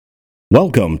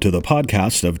Welcome to the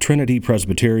podcast of Trinity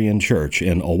Presbyterian Church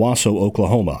in Owasso,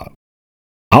 Oklahoma.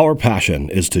 Our passion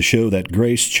is to show that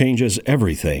grace changes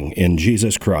everything in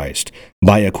Jesus Christ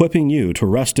by equipping you to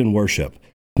rest in worship,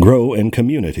 grow in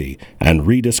community, and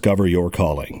rediscover your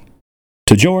calling.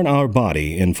 To join our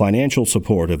body in financial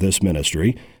support of this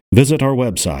ministry, visit our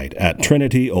website at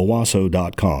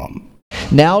trinityowasso.com.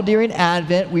 Now during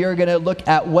Advent, we are going to look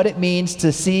at what it means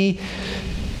to see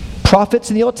prophets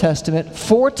in the Old Testament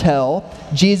foretell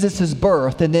Jesus'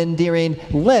 birth. And then during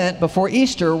Lent, before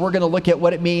Easter, we're going to look at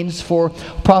what it means for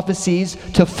prophecies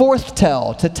to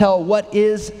foretell, to tell what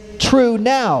is true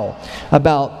now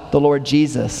about the Lord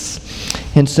Jesus.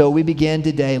 And so we begin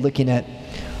today looking at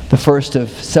the first of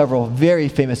several very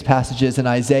famous passages in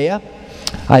Isaiah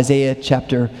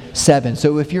chapter 7.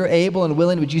 So if you're able and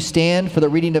willing, would you stand for the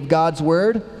reading of God's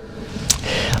Word?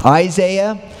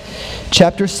 Isaiah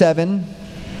chapter 7.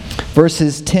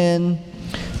 Verses 10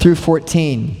 through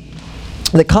 14.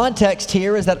 The context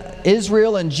here is that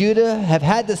Israel and Judah have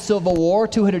had the civil war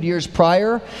 200 years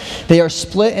prior. They are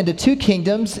split into two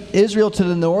kingdoms, Israel to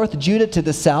the north, Judah to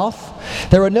the south.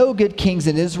 There were no good kings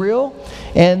in Israel,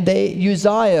 and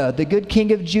Uzziah, the good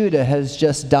king of Judah, has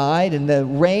just died, and the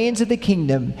reins of the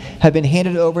kingdom have been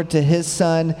handed over to his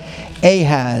son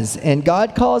Ahaz. And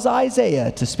God calls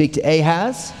Isaiah to speak to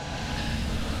Ahaz.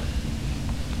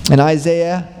 And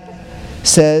Isaiah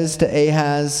says to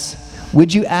Ahaz,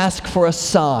 "Would you ask for a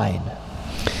sign?"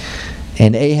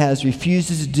 And Ahaz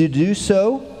refuses to do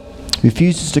so,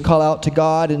 refuses to call out to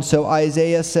God, and so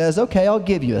Isaiah says, "Okay, I'll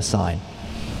give you a sign."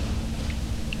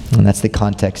 And that's the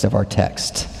context of our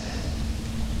text.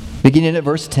 Beginning at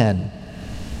verse 10.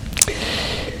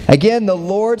 Again, the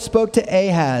Lord spoke to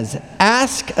Ahaz,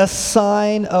 "Ask a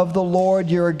sign of the Lord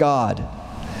your God.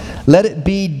 Let it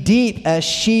be deep as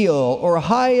Sheol or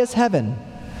high as heaven."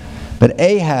 But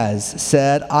Ahaz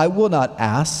said, "I will not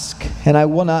ask, and I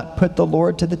will not put the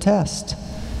Lord to the test."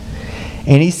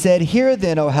 And he said, "Hear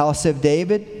then, O house of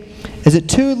David, is it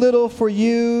too little for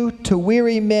you to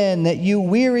weary men that you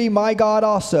weary my God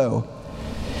also?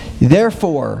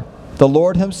 Therefore, the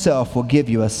Lord himself will give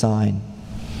you a sign.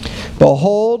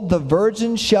 Behold, the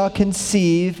virgin shall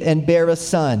conceive and bear a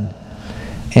son,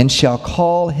 and shall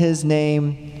call his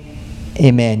name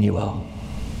Emmanuel."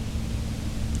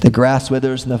 The grass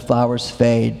withers and the flowers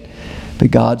fade,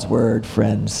 but God's word,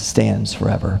 friends, stands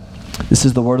forever. This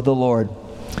is the word of the Lord.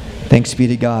 Thanks be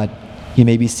to God. You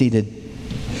may be seated,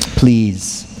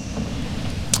 please.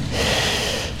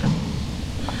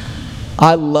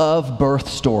 I love birth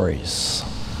stories.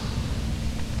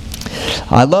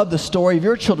 I love the story of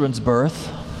your children's birth.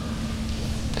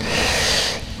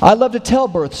 I love to tell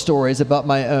birth stories about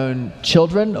my own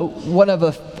children. One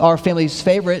of our family's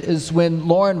favorite is when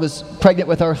Lauren was pregnant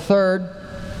with our third.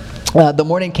 The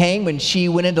morning came when she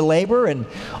went into labor, and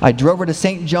I drove her to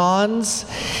St. John's,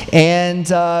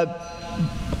 and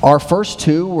our first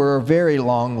two were a very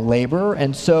long labor,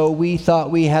 and so we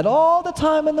thought we had all the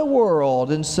time in the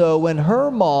world. And so when her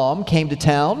mom came to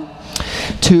town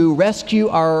to rescue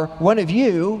one of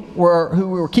you who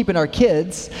were keeping our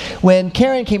kids, when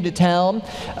Karen came to town,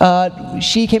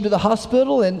 she came to the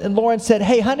hospital, and Lauren said,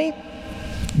 "Hey, honey,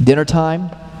 dinner time."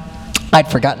 I'd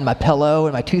forgotten my pillow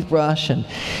and my toothbrush, and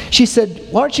she said,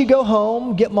 "Why don't you go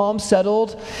home, get mom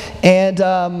settled, and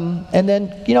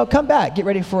then come back, get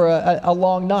ready for a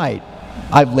long night."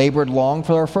 I've labored long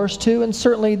for our first two, and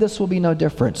certainly this will be no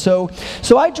different. So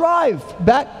I drive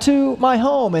back to my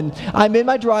home, and I'm in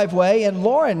my driveway, and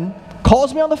Lauren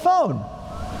calls me on the phone.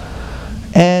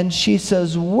 And she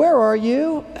says, "Where are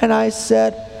you?" And I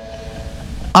said,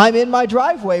 "I'm in my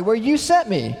driveway where you sent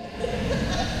me."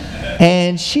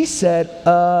 And she said,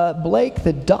 "Blake,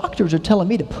 the doctors are telling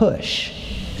me to push."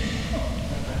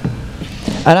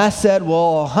 And I said,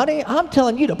 "Well, honey, I'm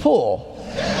telling you to pull."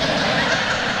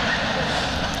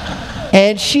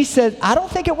 And she said, "I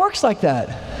don't think it works like that."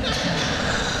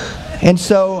 And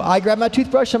so I grabbed my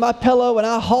toothbrush and my pillow, and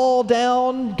I haul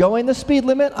down, going the speed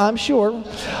limit, I'm sure,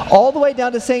 all the way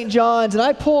down to St. John's. And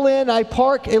I pull in, I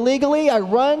park illegally, I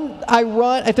run.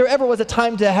 If there ever was a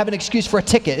time to have an excuse for a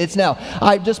ticket, it's now.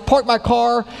 I just park my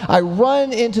car, I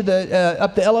run into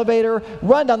up the elevator,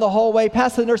 run down the hallway,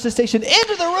 past the nurse's station,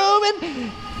 into the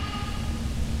room,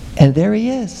 and there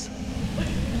he is.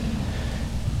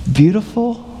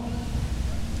 Beautiful,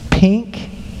 pink,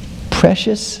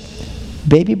 precious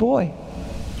baby boy.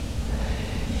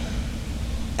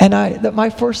 And my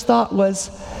first thought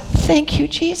was, "Thank you,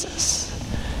 Jesus."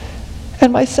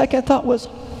 And my second thought was,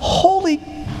 "Holy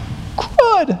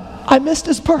crud, I missed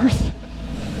his birth."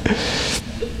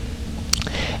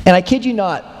 And I kid you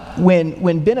not,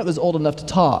 when Bennett was old enough to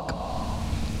talk,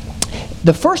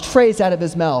 the first phrase out of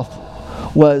his mouth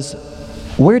was,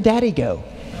 "Where'd Daddy go?"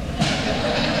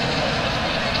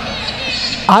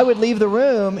 I would leave the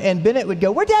room and Bennett would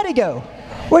go, "Where'd Daddy go?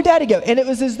 Where'd Daddy go?" And it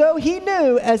was as though he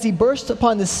knew as he burst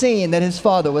upon the scene that his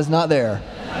father was not there.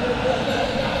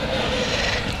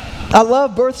 I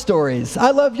love birth stories.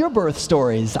 I love your birth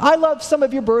stories. I love some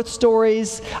of your birth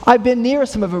stories. I've been near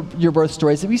some of your birth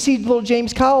stories. We see little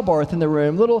James Kyle Barth in the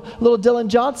room, little Dylan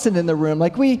Johnson in the room.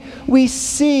 Like we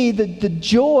see the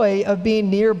joy of being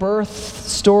near birth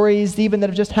stories, even that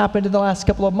have just happened in the last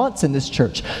couple of months in this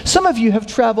church. Some of you have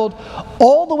traveled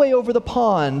all the way over the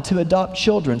pond to adopt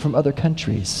children from other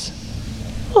countries.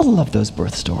 I love those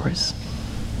birth stories.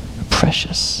 They're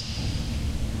precious.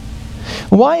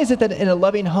 Why is it that in a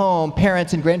loving home,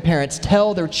 parents and grandparents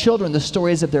tell their children the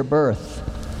stories of their birth?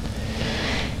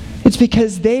 It's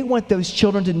because they want those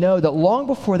children to know that long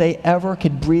before they ever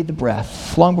could breathe the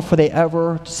breath, long before they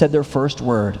ever said their first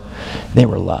word, they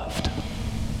were loved.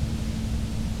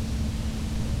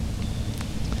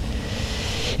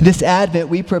 This Advent,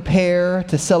 we prepare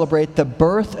to celebrate the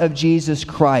birth of Jesus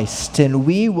Christ, and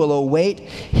we will await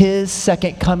His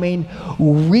second coming,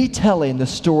 retelling the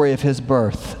story of His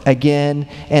birth again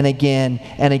and again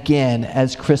and again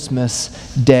as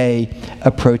Christmas Day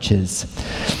approaches.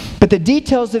 But the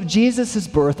details of Jesus'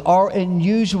 birth are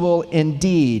unusual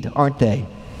indeed, aren't they?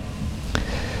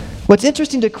 What's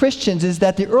interesting to Christians is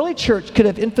that the early church could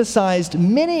have emphasized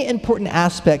many important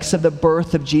aspects of the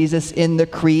birth of Jesus in the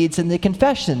creeds and the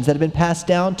confessions that have been passed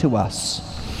down to us.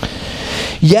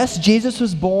 Yes, Jesus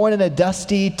was born in a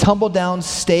dusty, tumble-down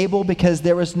stable because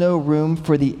there was no room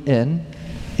for them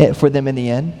in the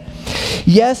inn.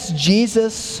 Yes,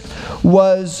 Jesus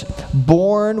was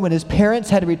born when his parents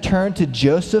had to return to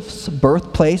Joseph's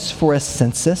birthplace for a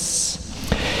census.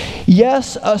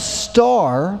 Yes, a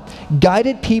star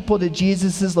guided people to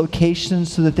Jesus' location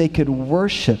so that they could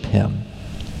worship him.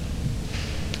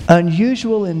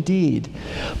 Unusual indeed.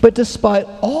 But despite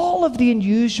all of the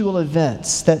unusual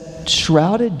events that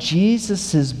shrouded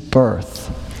Jesus' birth,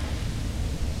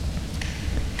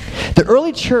 the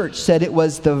early church said it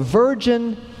was the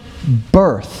virgin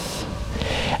birth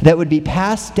that would be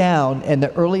passed down in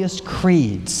the earliest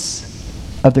creeds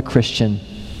of the Christian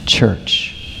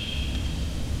church.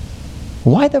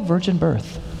 Why the virgin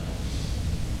birth?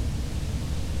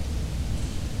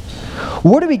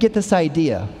 Where do we get this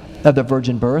idea of the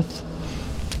virgin birth?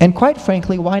 And quite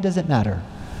frankly, why does it matter?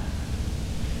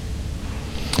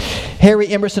 Harry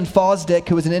Emerson Fosdick,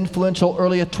 who was an influential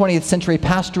early 20th century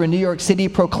pastor in New York City,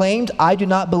 proclaimed, "I do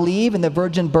not believe in the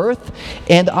virgin birth,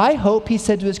 and I hope," he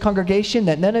said to his congregation,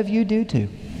 "that none of you do too."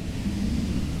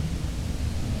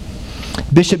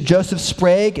 Bishop Joseph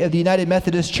Sprague of the United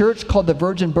Methodist Church called the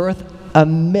virgin birth a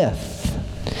myth.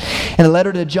 In a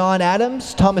letter to John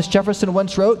Adams, Thomas Jefferson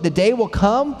once wrote, "The day will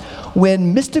come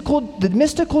when the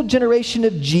mystical generation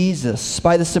of Jesus,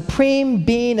 by the Supreme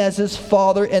Being as his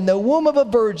Father, in the womb of a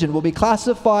virgin, will be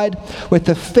classified with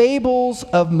the fables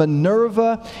of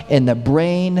Minerva and the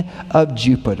brain of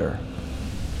Jupiter."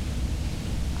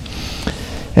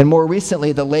 And more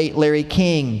recently, the late Larry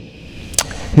King,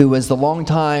 who was the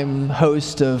longtime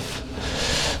host of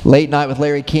Late Night with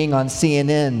Larry King on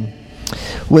CNN,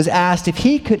 was asked if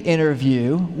he could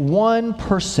interview one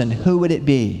person, who would it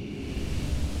be?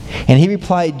 And he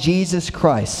replied, "Jesus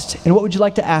Christ." "And what would you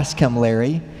like to ask him,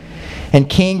 Larry?" And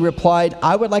King replied,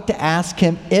 "I would like to ask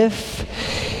him if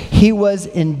he was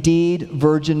indeed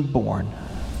virgin born.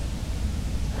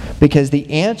 Because the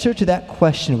answer to that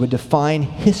question would define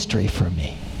history for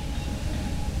me."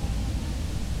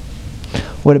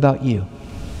 What about you?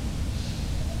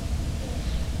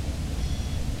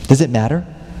 Does it matter?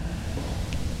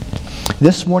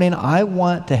 This morning, I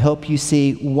want to help you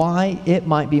see why it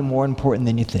might be more important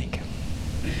than you think.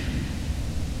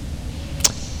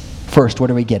 First, where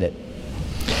do we get it?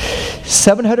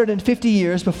 750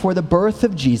 years before the birth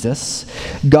of Jesus,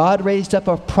 God raised up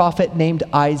a prophet named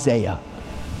Isaiah.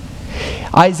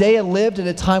 Isaiah lived at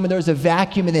a time when there was a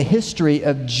vacuum in the history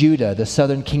of Judah, the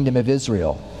southern kingdom of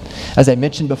Israel. As I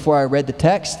mentioned before I read the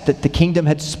text, that the kingdom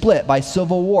had split by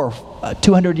civil war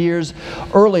 200 years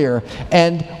earlier.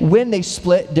 And when they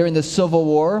split during the civil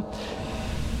war,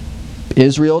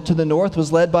 Israel to the north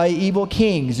was led by evil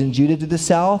kings, and Judah to the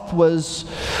south was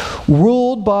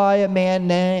ruled by a man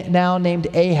now named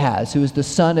Ahaz, who was the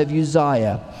son of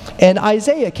Uzziah. And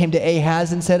Isaiah came to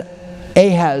Ahaz and said,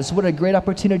 "Ahaz, what a great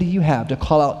opportunity you have to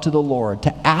call out to the Lord,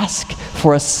 to ask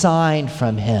for a sign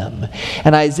from him."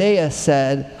 And Ahaz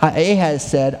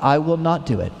said, "I will not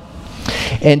do it."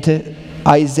 And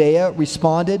Isaiah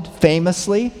responded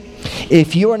famously,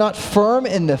 "If you are not firm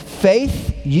in the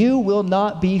faith, you will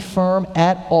not be firm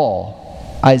at all."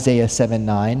 Isaiah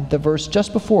 7:9, the verse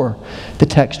just before the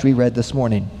text we read this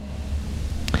morning.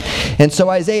 And so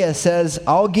Isaiah says,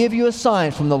 I'll give you a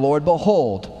sign from the Lord.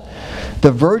 Behold,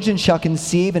 the virgin shall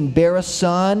conceive and bear a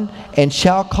son, and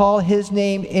shall call his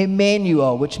name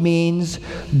Emmanuel, which means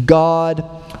God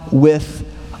with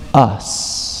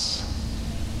us.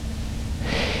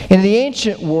 In the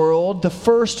ancient world, the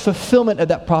first fulfillment of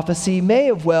that prophecy may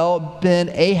have well been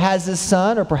Ahaz's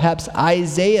son, or perhaps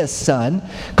Isaiah's son.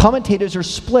 Commentators are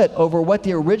split over what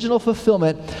the original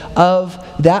fulfillment of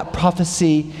that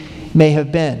prophecy may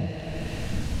have been.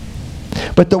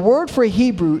 But the word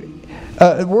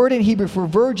in Hebrew for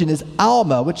virgin is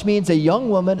Alma, which means a young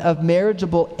woman of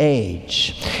marriageable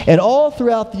age. And all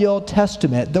throughout the Old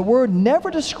Testament, the word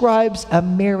never describes a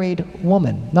married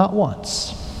woman, not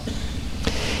once.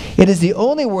 It is the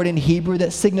only word in Hebrew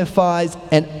that signifies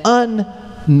an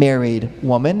unmarried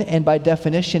woman, and by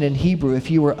definition in Hebrew, if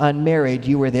you were unmarried,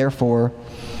 you were therefore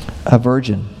a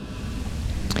virgin.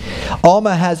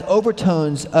 Alma has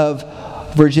overtones of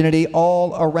virginity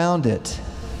all around it.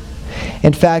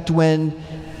 In fact, when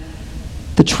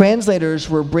the translators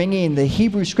were bringing the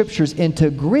Hebrew scriptures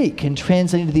into Greek and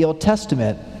translating the Old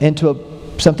Testament into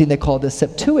something they called the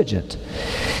Septuagint,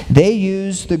 they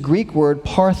used the Greek word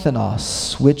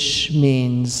parthenos, which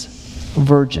means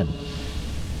virgin.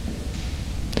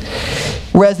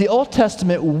 Whereas the Old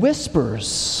Testament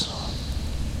whispers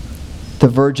the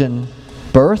virgin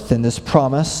birth and this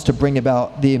promise to bring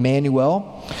about the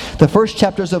Emmanuel, the first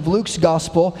chapters of Luke's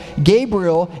gospel,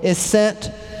 Gabriel is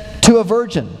sent to a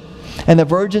virgin, and the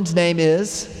virgin's name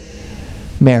is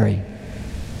Mary.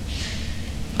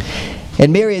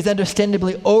 And Mary is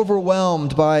understandably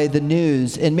overwhelmed by the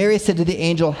news. And Mary said to the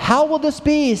angel, "How will this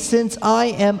be, since I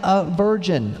am a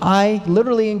virgin?" I,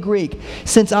 literally in Greek,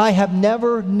 since I have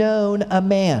never known a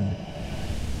man.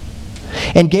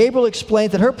 And Gabriel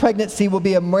explains that her pregnancy will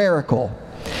be a miracle.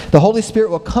 The Holy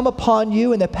Spirit will come upon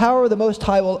you, and the power of the Most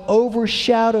High will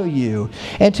overshadow you.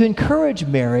 And to encourage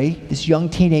Mary, this young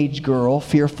teenage girl,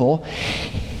 fearful,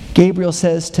 Gabriel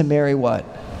says to Mary what?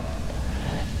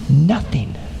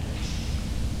 Nothing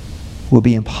will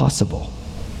be impossible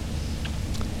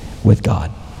with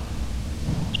God.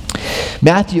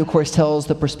 Matthew, of course, tells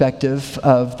the perspective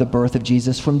of the birth of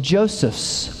Jesus from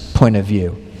Joseph's point of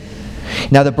view.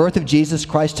 Now, the birth of Jesus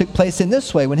Christ took place in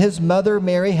this way. When his mother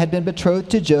Mary had been betrothed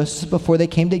to Joseph before they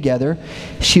came together,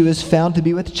 she was found to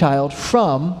be with child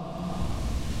from,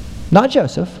 not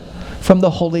Joseph, from the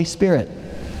Holy Spirit.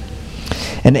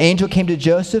 An angel came to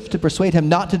Joseph to persuade him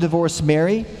not to divorce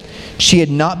Mary. She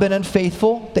had not been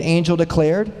unfaithful, the angel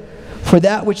declared, for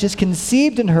that which is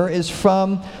conceived in her is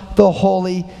from the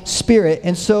Holy Spirit.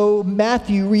 And so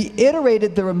Matthew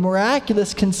reiterated the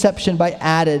miraculous conception by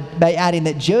adding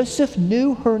that Joseph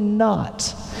knew her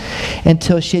not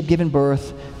until she had given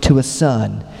birth to a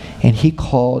son, and he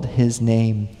called his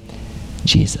name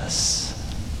Jesus.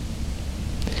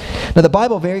 Now the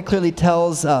Bible very clearly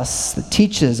tells us,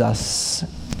 teaches us,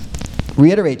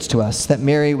 reiterates to us that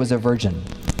Mary was a virgin,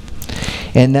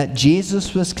 and that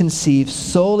Jesus was conceived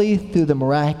solely through the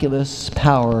miraculous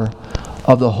power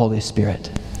of the Holy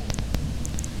Spirit.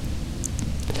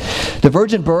 The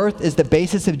virgin birth is the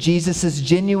basis of Jesus'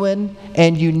 genuine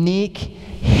and unique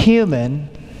human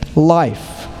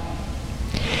life.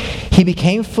 He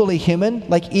became fully human,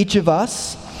 like each of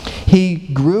us. He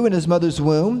grew in his mother's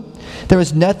womb. There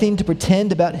was nothing to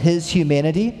pretend about his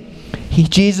humanity.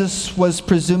 Jesus was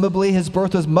presumably, his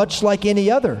birth was much like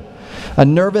any other. A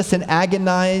nervous and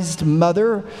agonized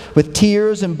mother with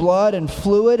tears and blood and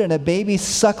fluid, and a baby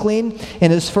suckling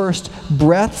in his first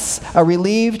breaths, a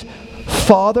relieved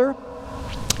father.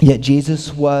 Yet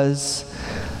Jesus was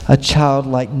a child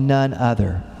like none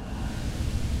other.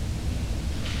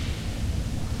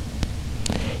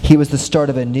 He was the start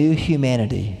of a new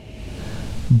humanity,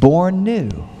 born new,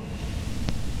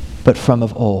 but from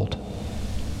of old.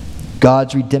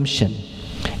 God's redemption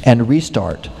and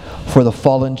restart for the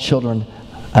fallen children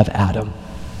of Adam.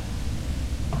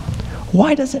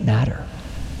 Why does it matter?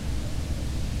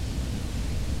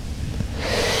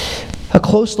 A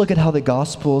close look at how the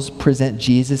Gospels present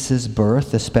Jesus'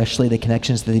 birth, especially the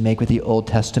connections that they make with the Old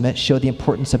Testament, show the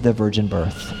importance of the virgin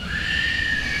birth.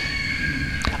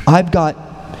 I've got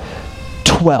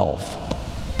 12.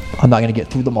 I'm not going to get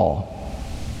through them all,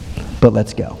 but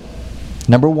let's go.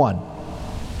 Number one,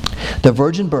 the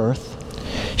virgin birth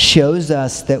shows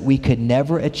us that we could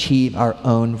never achieve our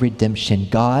own redemption.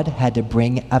 God had to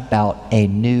bring about a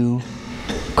new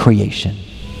creation.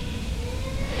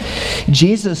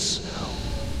 Jesus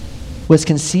was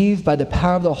conceived by the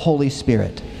power of the Holy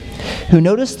Spirit. who,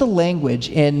 notice the language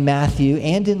in Matthew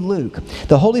and in Luke,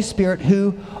 the Holy Spirit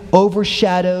who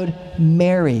overshadowed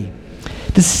Mary.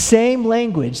 The same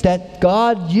language that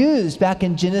God used back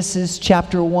in Genesis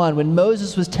chapter 1 when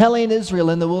Moses was telling Israel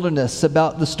in the wilderness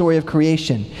about the story of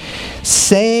creation.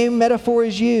 Same metaphor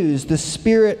is used. The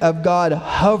Spirit of God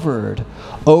hovered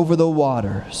over the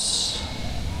waters.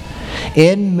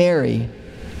 In Mary,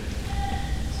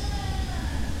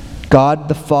 God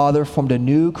the Father formed a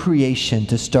new creation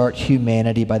to start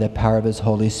humanity by the power of His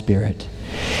Holy Spirit.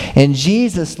 And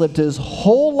Jesus lived His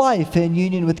whole life in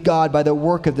union with God by the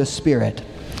work of the Spirit.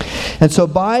 And so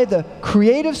by the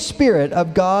creative Spirit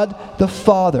of God the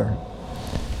Father,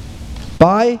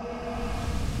 by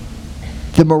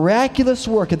the miraculous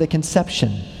work of the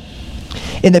conception,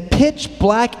 in the pitch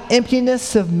black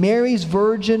emptiness of Mary's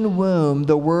virgin womb,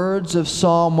 the words of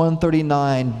Psalm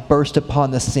 139 burst upon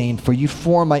the scene. For you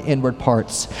form my inward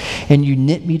parts, and you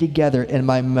knit me together in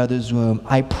my mother's womb.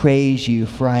 I praise you,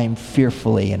 for I am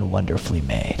fearfully and wonderfully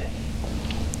made.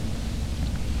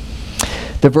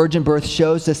 The virgin birth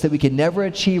shows us that we could never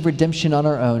achieve redemption on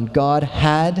our own. God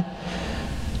had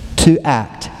to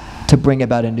act to bring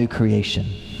about a new creation.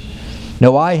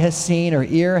 No eye has seen or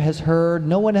ear has heard,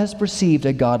 no one has perceived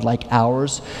a God like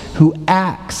ours who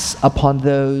acts upon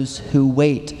those who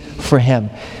wait for Him.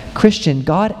 Christian,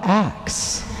 God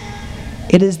acts.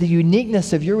 It is the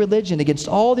uniqueness of your religion against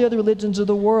all the other religions of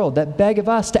the world that beg of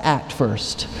us to act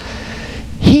first.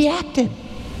 He acted.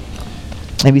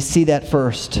 And we see that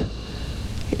first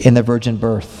in the virgin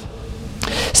birth.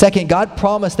 Second, God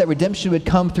promised that redemption would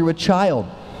come through a child.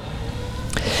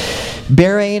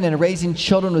 Bearing and raising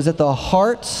children was at the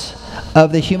heart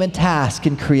of the human task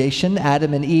in creation.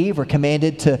 Adam and Eve were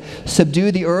commanded to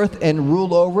subdue the earth and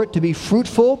rule over it, to be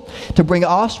fruitful, to bring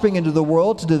offspring into the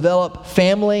world, to develop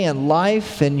family and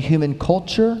life and human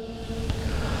culture.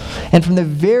 And from the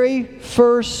very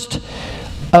first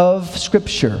of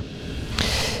Scripture,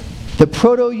 the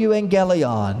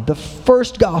proto-evangelion, the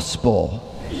first gospel,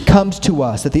 comes to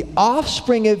us that the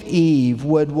offspring of Eve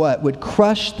would what? Would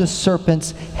crush the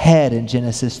serpent's head in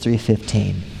Genesis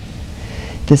 3:15.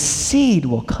 The seed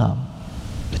will come,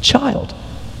 the child.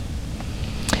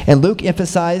 And Luke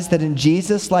emphasized that in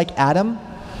Jesus, like Adam,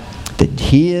 that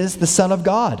He is the Son of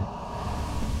God.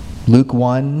 Luke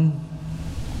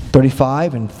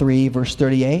 1:35 and 3 verse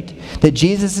 38. That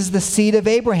Jesus is the seed of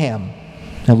Abraham.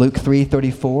 And Luke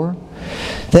 3:34.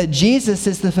 That Jesus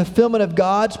is the fulfillment of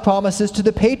God's promises to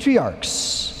the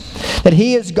patriarchs. That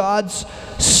He is God's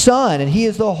Son and He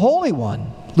is the Holy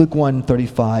One. Luke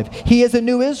 1:35. He is the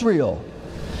new Israel.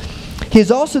 He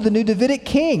is also the new Davidic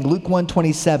king. Luke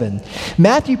 1:27.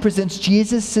 Matthew presents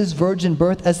Jesus' virgin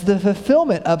birth as the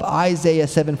fulfillment of Isaiah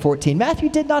 7:14. Matthew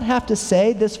did not have to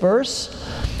say this verse.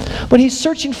 When he's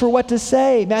searching for what to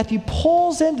say, Matthew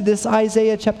pulls into this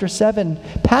Isaiah chapter 7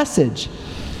 passage.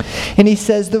 And he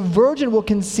says, the virgin will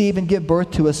conceive and give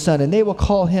birth to a son, and they will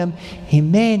call him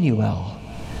Emmanuel,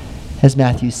 as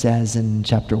Matthew says in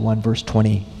chapter 1, verse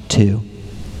 22.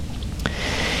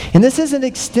 And this is an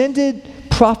extended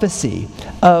prophecy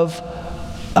of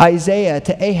Isaiah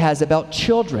to Ahaz about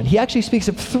children. He actually speaks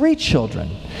of 3 children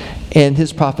in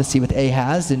his prophecy with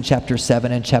Ahaz in chapter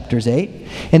 7 and chapters 8.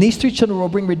 And these 3 children will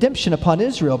bring redemption upon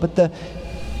Israel, but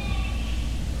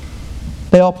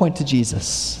they all point to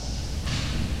Jesus.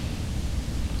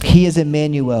 He is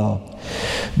Emmanuel,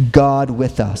 God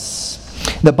with us.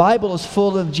 The Bible is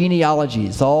full of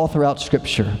genealogies all throughout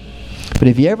Scripture. But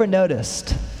have you ever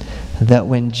noticed that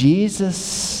when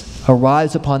Jesus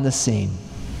arrives upon the scene,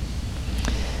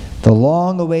 the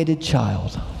long-awaited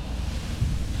child,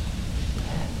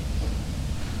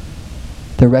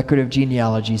 the record of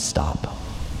genealogies stop?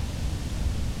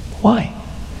 Why?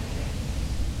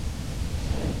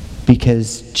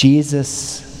 Because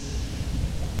Jesus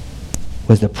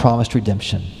was the promised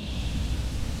redemption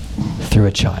through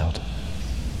a child.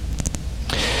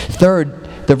 Third,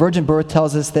 the virgin birth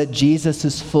tells us that Jesus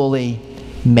is fully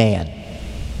man.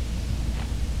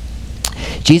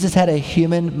 Jesus had a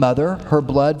human mother. Her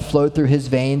blood flowed through His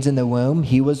veins in the womb.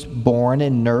 He was born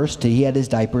and nursed. He had His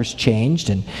diapers changed,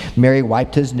 and Mary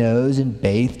wiped His nose and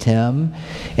bathed Him.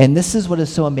 And this is what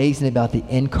is so amazing about the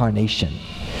incarnation.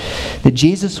 That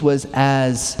Jesus was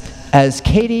as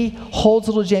Katie holds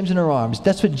little James in her arms,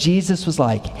 that's what Jesus was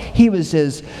like. He was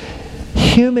as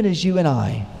human as you and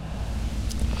I.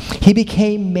 He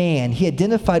became man. He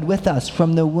identified with us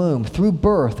from the womb, through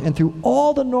birth, and through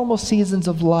all the normal seasons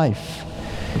of life.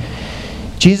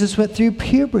 Jesus went through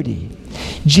puberty.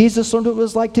 Jesus learned what it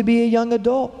was like to be a young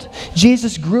adult.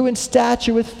 Jesus grew in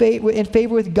stature in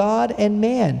favor with God and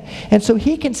man. And so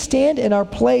he can stand in our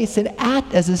place and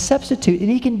act as a substitute, and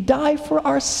he can die for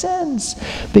our sins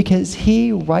because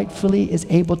he rightfully is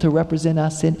able to represent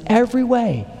us in every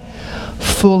way,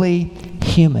 fully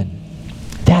human.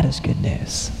 That is good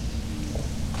news.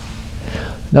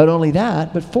 Not only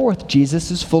that, but fourth,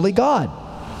 Jesus is fully God.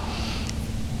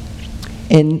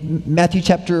 In Matthew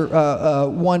chapter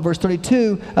 1, verse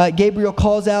 32, Gabriel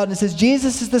calls out and says,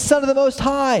 Jesus is the Son of the Most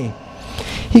High.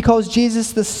 He calls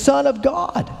Jesus the Son of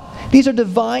God. These are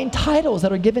divine titles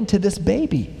that are given to this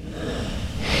baby.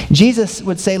 Jesus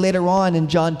would say later on in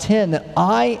John 10 that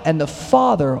I and the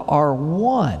Father are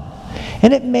one.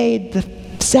 And it made the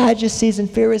Sadducees and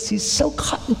Pharisees so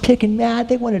cotton-picking mad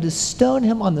they wanted to stone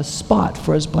him on the spot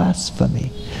for his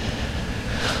blasphemy.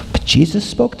 But Jesus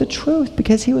spoke the truth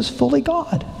because he was fully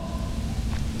God.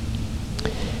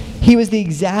 He was the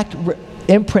exact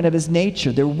imprint of his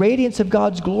nature, the radiance of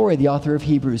God's glory, the author of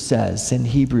Hebrews says in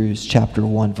Hebrews chapter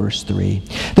 1, verse 3.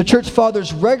 The church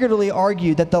fathers regularly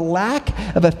argued that the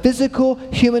lack of a physical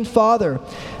human father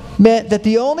meant that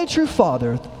the only true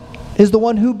father is the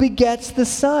one who begets the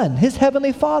Son, his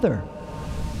heavenly Father.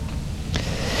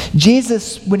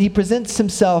 Jesus, when he presents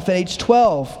himself at age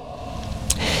 12,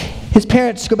 his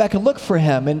parents go back and look for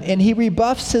him, and he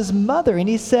rebuffs his mother, and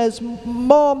he says,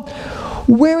 Mom,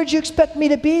 where would you expect me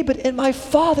to be but in my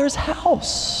Father's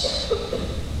house?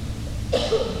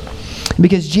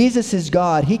 Because Jesus is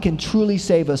God, he can truly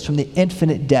save us from the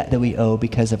infinite debt that we owe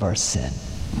because of our sin.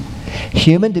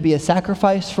 Human to be a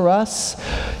sacrifice for us,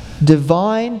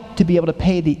 divine to be able to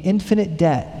pay the infinite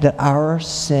debt that our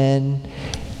sin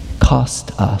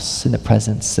cost us in the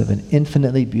presence of an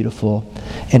infinitely beautiful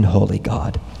and holy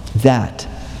God. That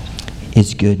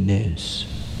is good news.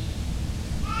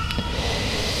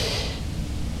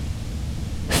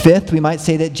 Fifth, we might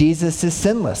say that Jesus is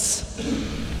sinless.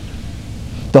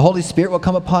 The Holy Spirit will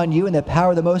come upon you, and the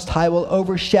power of the Most High will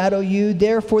overshadow you.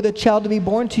 Therefore, the child to be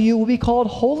born to you will be called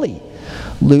holy.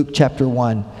 Luke chapter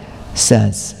 1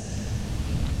 says.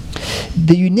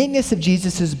 The uniqueness of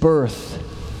Jesus' birth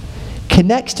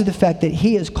connects to the fact that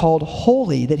he is called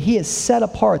holy, that he is set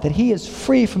apart, that he is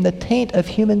free from the taint of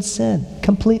human sin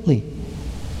completely.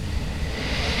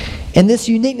 And this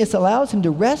uniqueness allows him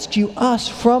to rescue us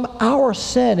from our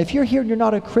sin. If you're here and you're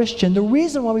not a Christian, the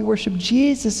reason why we worship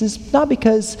Jesus is not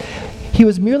because he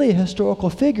was merely a historical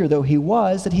figure, though he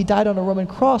was, that he died on a Roman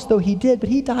cross, though he did, but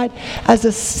he died as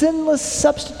a sinless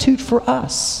substitute for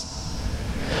us.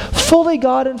 Fully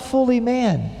God and fully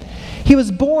man. He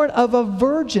was born of a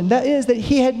virgin. That is, that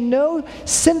he had no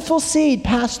sinful seed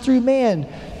passed through man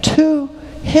to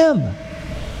him.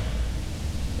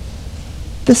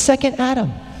 The second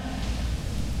Adam.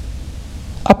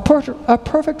 A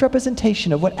perfect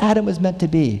representation of what Adam was meant to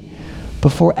be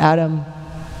before Adam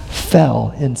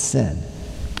fell in sin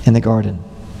in the garden.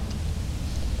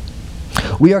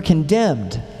 We are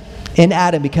condemned in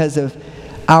Adam because of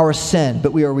our sin,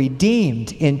 but we are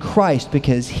redeemed in Christ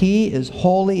because he is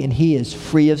holy and he is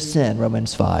free of sin,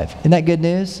 Romans 5. Isn't that good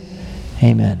news?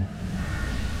 Amen.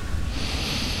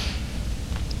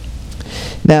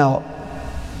 Now,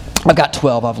 I've got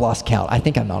 12. I've lost count. I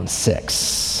think I'm on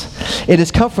 6. It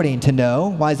is comforting to know.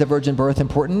 Why is the virgin birth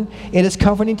important? It is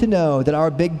comforting to know that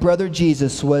our big brother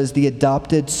Jesus was the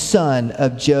adopted son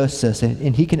of Joseph,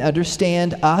 and he can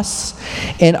understand us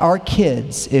and our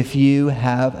kids if you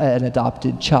have an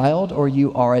adopted child or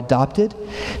you are adopted,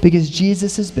 because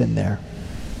Jesus has been there.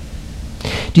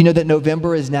 Do you know that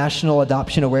November is National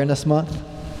Adoption Awareness Month?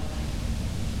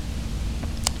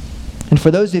 And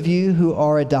for those of you who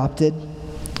are adopted,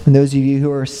 and those of you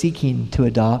who are seeking to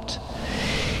adopt,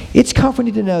 it's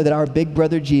comforting to know that our big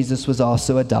brother Jesus was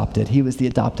also adopted. He was the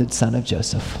adopted son of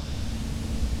Joseph.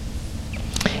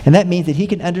 And that means that he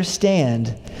can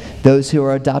understand those who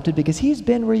are adopted because he's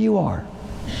been where you are.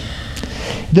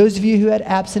 Those of you who had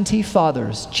absentee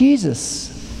fathers, Jesus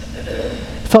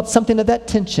felt something of that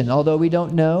tension, although we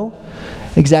don't know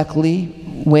exactly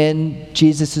when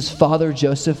Jesus' father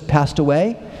Joseph passed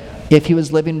away. If he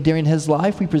was living during his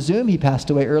life, we presume he passed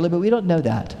away early, but we don't know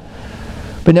that.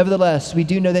 But nevertheless, we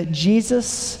do know that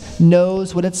Jesus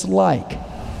knows what it's like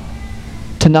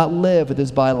to not live with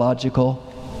his biological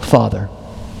father.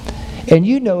 And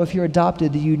you know, if you're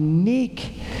adopted, the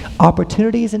unique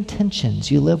opportunities and tensions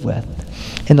you live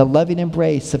with in the loving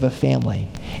embrace of a family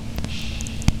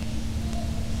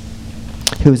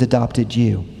who has adopted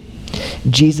you.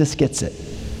 Jesus gets it.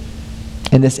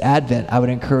 In this Advent, I would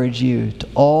encourage you to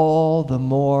all the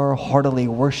more heartily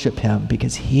worship him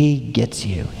because he gets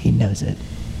you. He knows it.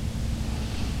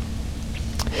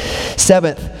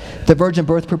 Seventh, the virgin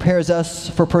birth prepares us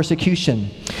for persecution.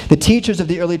 The teachers of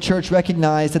the early church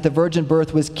recognized that the virgin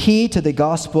birth was key to the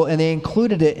gospel, and they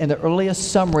included it in the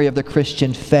earliest summary of the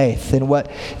Christian faith, in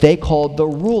what they called the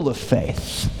rule of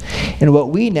faith, in what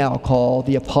we now call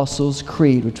the Apostles'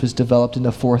 Creed, which was developed in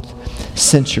the 4th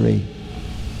century.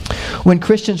 When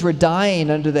Christians were dying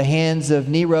under the hands of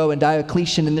Nero and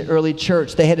Diocletian in the early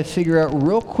church, they had to figure out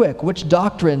real quick which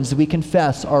doctrines we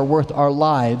confess are worth our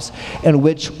lives and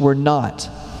which were not.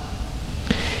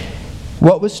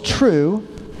 What was true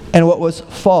and what was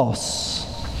false.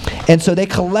 And so they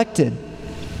collected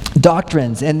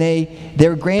doctrines, and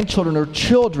their grandchildren or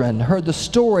children heard the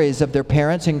stories of their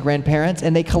parents and grandparents,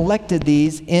 and they collected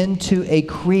these into a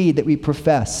creed that we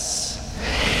profess.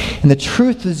 And the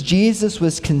truth is, Jesus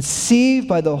was conceived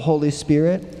by the Holy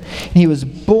Spirit, and he was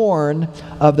born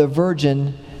of the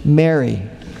Virgin Mary.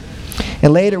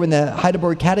 And later, when the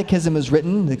Heidelberg Catechism was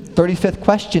written, the 35th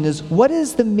question is, what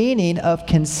is the meaning of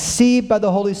conceived by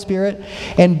the Holy Spirit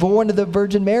and born of the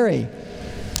Virgin Mary?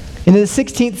 And in the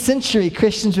 16th century,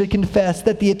 Christians would confess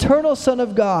that the eternal Son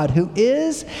of God, who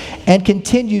is and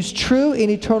continues true and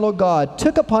eternal God,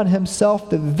 took upon himself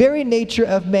the very nature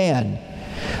of man,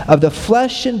 of the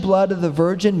flesh and blood of the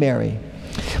Virgin Mary,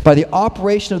 by the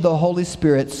operation of the Holy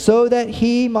Spirit, so that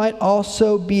he might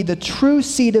also be the true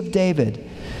seed of David,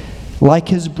 like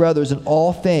his brothers in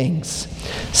all things,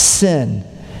 sin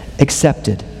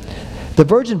excepted. The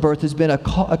virgin birth has been a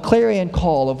clarion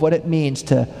call of what it means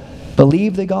to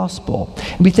believe the gospel.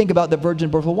 And we think about the virgin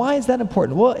birth. Well, why is that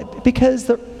important? Well, because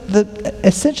the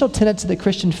essential tenets of the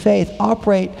Christian faith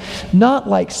operate not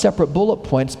like separate bullet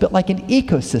points, but like an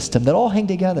ecosystem that all hang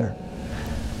together.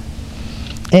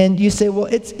 And you say, well,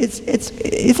 is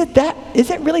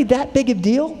it really that big a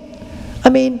deal? I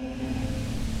mean,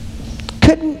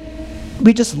 couldn't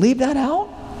we just leave that out?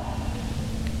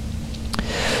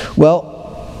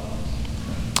 Well,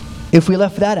 if we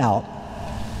left that out,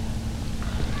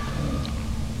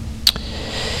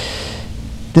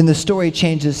 then the story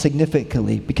changes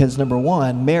significantly, because number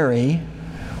one, Mary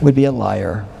would be a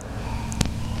liar.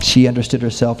 She understood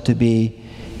herself to be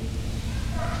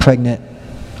pregnant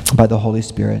by the Holy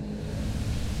Spirit.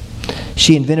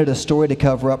 She invented a story to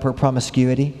cover up her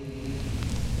promiscuity.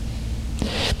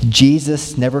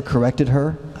 Jesus never corrected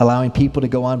her, allowing people to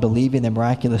go on believing the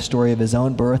miraculous story of his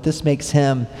own birth. This makes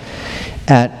him,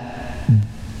 at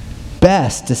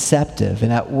best, deceptive,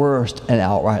 and at worst, an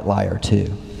outright liar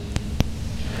too.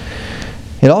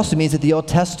 It also means that the Old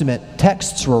Testament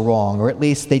texts were wrong, or at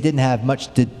least they didn't have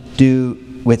much to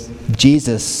do with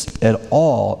Jesus at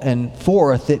all. And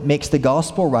fourth, it makes the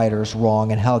gospel writers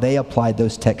wrong and how they applied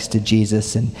those texts to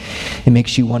Jesus, and it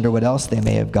makes you wonder what else they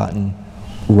may have gotten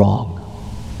wrong.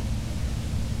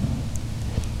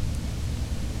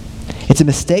 It's a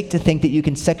mistake to think that you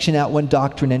can section out one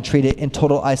doctrine and treat it in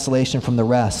total isolation from the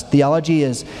rest. Theology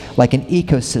is like an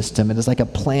ecosystem. It is like a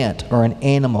plant or an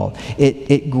animal.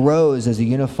 It grows as a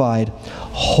unified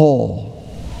whole.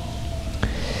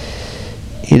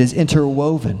 It is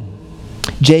interwoven.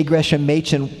 J. Gresham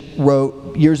Machen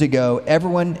wrote years ago,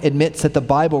 everyone admits that the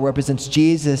Bible represents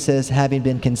Jesus as having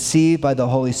been conceived by the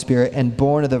Holy Spirit and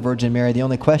born of the Virgin Mary. The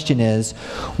only question is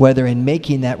whether in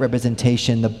making that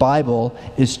representation the Bible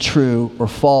is true or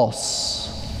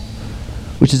false,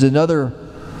 which is another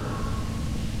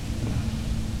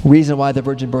reason why the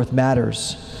virgin birth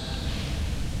matters.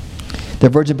 The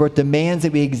virgin birth demands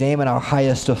that we examine our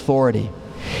highest authority.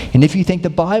 And if you think the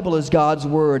Bible is God's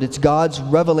word, it's God's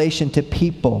revelation to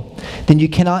people, then you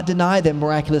cannot deny the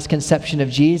miraculous conception of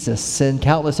Jesus and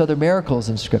countless other miracles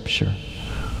in Scripture.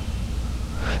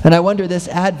 And I wonder this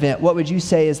Advent, what would you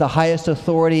say is the highest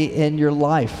authority in your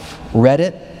life?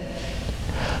 Reddit?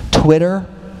 Twitter?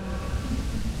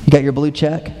 You got your blue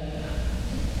check?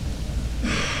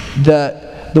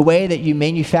 The way that you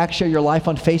manufacture your life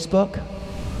on Facebook?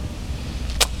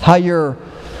 How your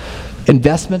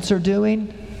investments are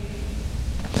doing?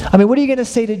 I mean, what are you going to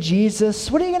say to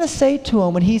Jesus? What are you going to say to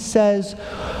him when he says,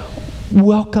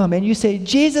 welcome? And you say,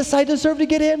 Jesus, I deserve to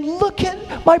get in. Look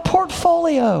at my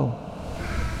portfolio.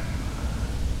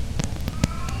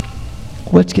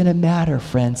 What's going to matter,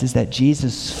 friends, is that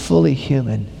Jesus, fully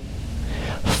human,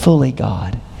 fully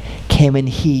God, came and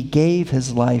he gave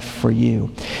his life for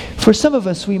you. For some of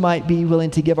us, we might be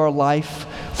willing to give our life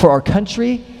for our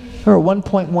country. There are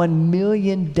 1.1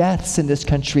 million deaths in this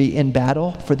country in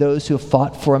battle for those who have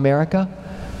fought for America.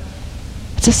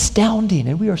 It's astounding,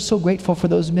 and we are so grateful for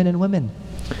those men and women.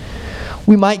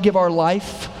 We might give our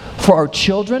life for our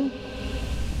children.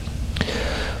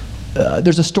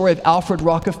 There's a story of Alfred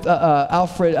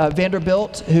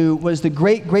Vanderbilt, who was the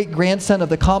great-great-grandson of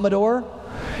the Commodore.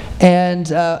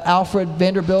 And Alfred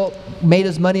Vanderbilt made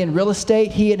his money in real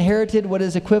estate. He inherited what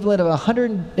is equivalent of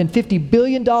 $150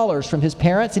 billion from his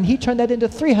parents, and he turned that into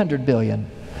 $300 billion.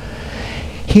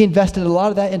 He invested a lot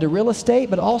of that into real estate,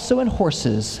 but also in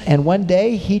horses. And one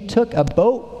day he took a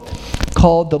boat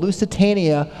called the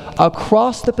Lusitania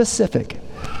across the Pacific.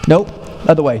 Nope,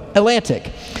 other way,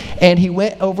 Atlantic. And he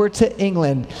went over to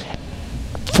England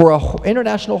for an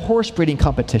international horse breeding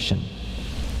competition.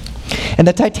 And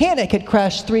the Titanic had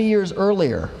crashed 3 years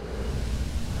earlier.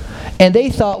 And they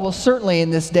thought, well, certainly in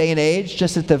this day and age,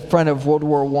 just at the front of World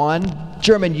War I,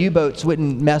 German U-boats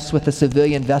wouldn't mess with a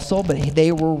civilian vessel, but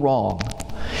they were wrong.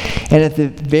 And at the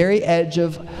very edge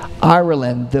of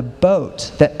Ireland, the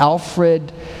boat that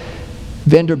Alfred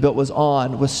Vanderbilt was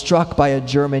on was struck by a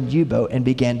German U-boat and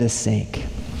began to sink.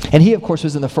 And he, of course,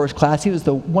 was in the first class. He was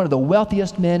one of the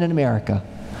wealthiest men in America.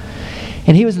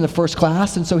 And he was in the first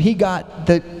class, and so he got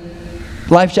the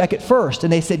life jacket first.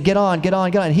 And they said, get on, get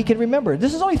on, get on. And he could remember,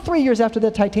 this is only 3 years after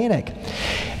the Titanic.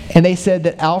 And they said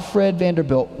that Alfred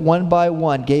Vanderbilt, one by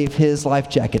one, gave his life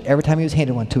jacket every time he was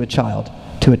handed one to a child.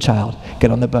 Get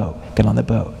on the boat, get on the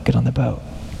boat, get on the boat.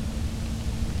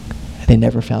 And they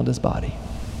never found his body.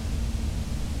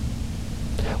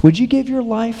 Would you give your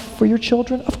life for your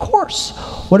children? Of course.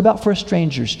 What about for a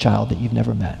stranger's child that you've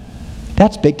never met?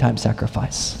 That's big time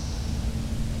sacrifice.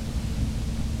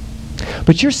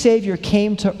 But your Savior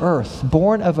came to earth,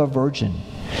 born of a virgin,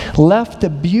 left the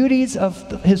beauties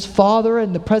of his Father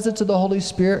and the presence of the Holy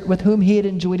Spirit with whom he had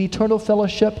enjoyed eternal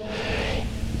fellowship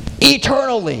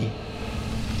eternally.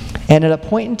 And at a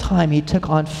point in time, he took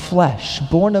on flesh,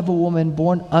 born of a woman,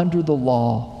 born under the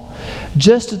law.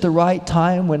 Just at the right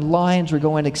time when lions were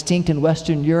going extinct in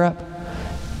Western Europe,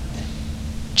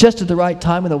 just at the right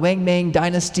time when the Wang Mang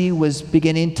dynasty was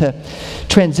beginning to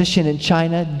transition in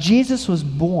China, Jesus was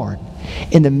born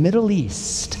in the Middle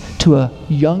East to a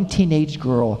young teenage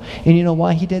girl. And you know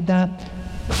why he did that?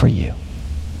 For you.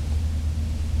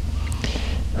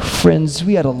 Friends,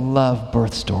 we ought to love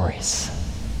birth stories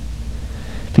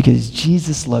because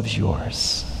Jesus loves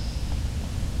yours.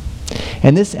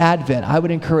 And this Advent, I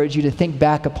would encourage you to think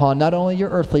back upon not only your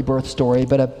earthly birth story,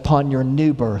 but upon your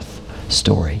new birth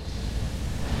story.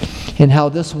 And how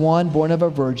this one, born of a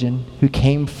virgin, who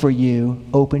came for you,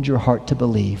 opened your heart to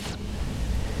believe.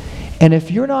 And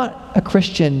if you're not a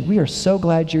Christian, we are so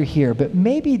glad you're here. But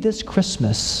maybe this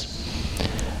Christmas,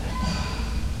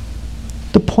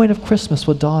 the point of Christmas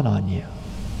will dawn on you.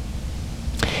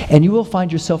 And you will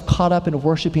find yourself caught up in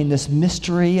worshiping this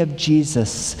mystery of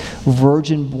Jesus,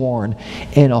 virgin born,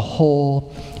 in a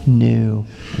whole new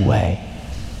way.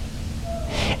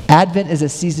 Advent is a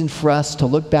season for us to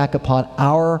look back upon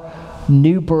our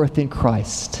new birth in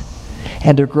Christ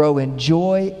and to grow in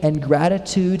joy and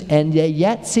gratitude and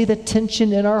yet see the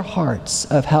tension in our hearts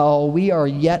of how we are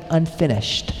yet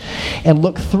unfinished, and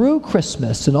look through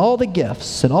Christmas and all the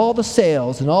gifts and all the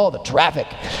sales and all the traffic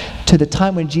to the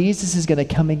time when Jesus is going to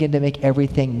come again to make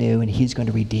everything new, and he's going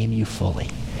to redeem you fully.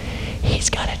 He's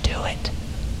going to do it.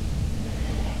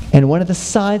 And one of the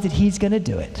signs that he's going to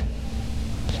do it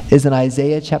is in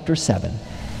Isaiah chapter 7.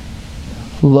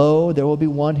 Lo, there will be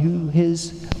one who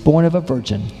is born of a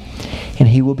virgin, and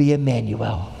he will be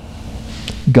Emmanuel,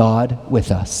 God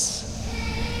with us.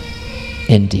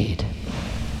 Indeed.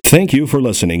 Thank you for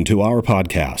listening to our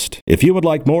podcast. If you would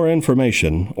like more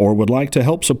information or would like to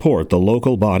help support the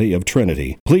local body of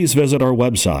Trinity, please visit our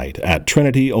website at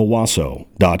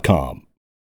trinityowasso.com.